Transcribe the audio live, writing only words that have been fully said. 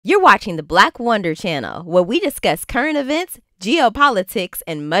You're watching the Black Wonder channel, where we discuss current events, geopolitics,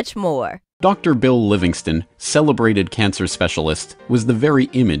 and much more. Dr. Bill Livingston, celebrated cancer specialist, was the very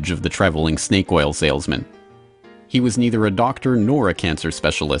image of the traveling snake oil salesman. He was neither a doctor nor a cancer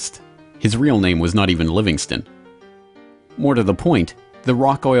specialist. His real name was not even Livingston. More to the point, the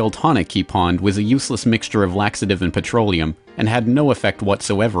rock oil tonic he pawned was a useless mixture of laxative and petroleum and had no effect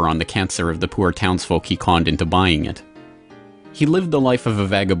whatsoever on the cancer of the poor townsfolk he conned into buying it. He lived the life of a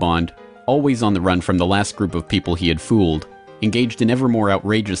vagabond, always on the run from the last group of people he had fooled, engaged in ever more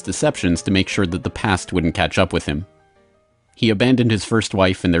outrageous deceptions to make sure that the past wouldn't catch up with him. He abandoned his first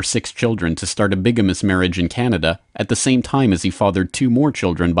wife and their 6 children to start a bigamous marriage in Canada at the same time as he fathered 2 more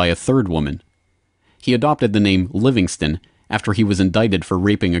children by a 3rd woman. He adopted the name Livingston after he was indicted for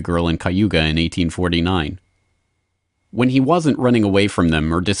raping a girl in Cayuga in 1849. When he wasn't running away from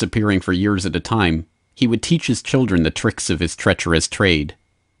them or disappearing for years at a time, he would teach his children the tricks of his treacherous trade.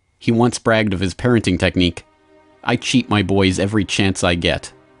 He once bragged of his parenting technique. "I cheat my boys every chance I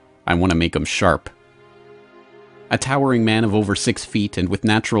get. I want to make them sharp." A towering man of over 6 feet and with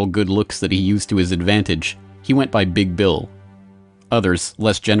natural good looks that he used to his advantage, he went by Big Bill. Others,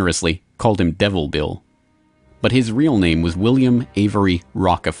 less generously, called him Devil Bill. But his real name was William Avery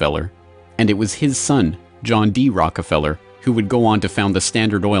Rockefeller, and it was his son, John D. Rockefeller, who would go on to found the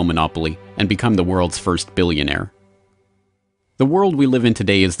Standard Oil monopoly and become the world's first billionaire. The world we live in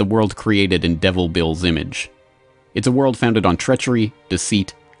today is the world created in Devil Bill's image. It's a world founded on treachery,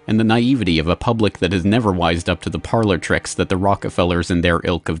 deceit, and the naivety of a public that has never wised up to the parlor tricks that the Rockefellers and their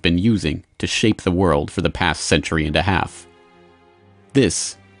ilk have been using to shape the world for the past century and a half.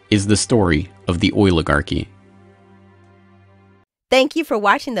 This is the story of the oligarchy. Thank you for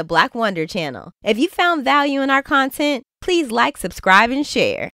watching the Black Wonder channel. If you found value in our content, please like, subscribe, and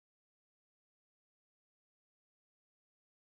share.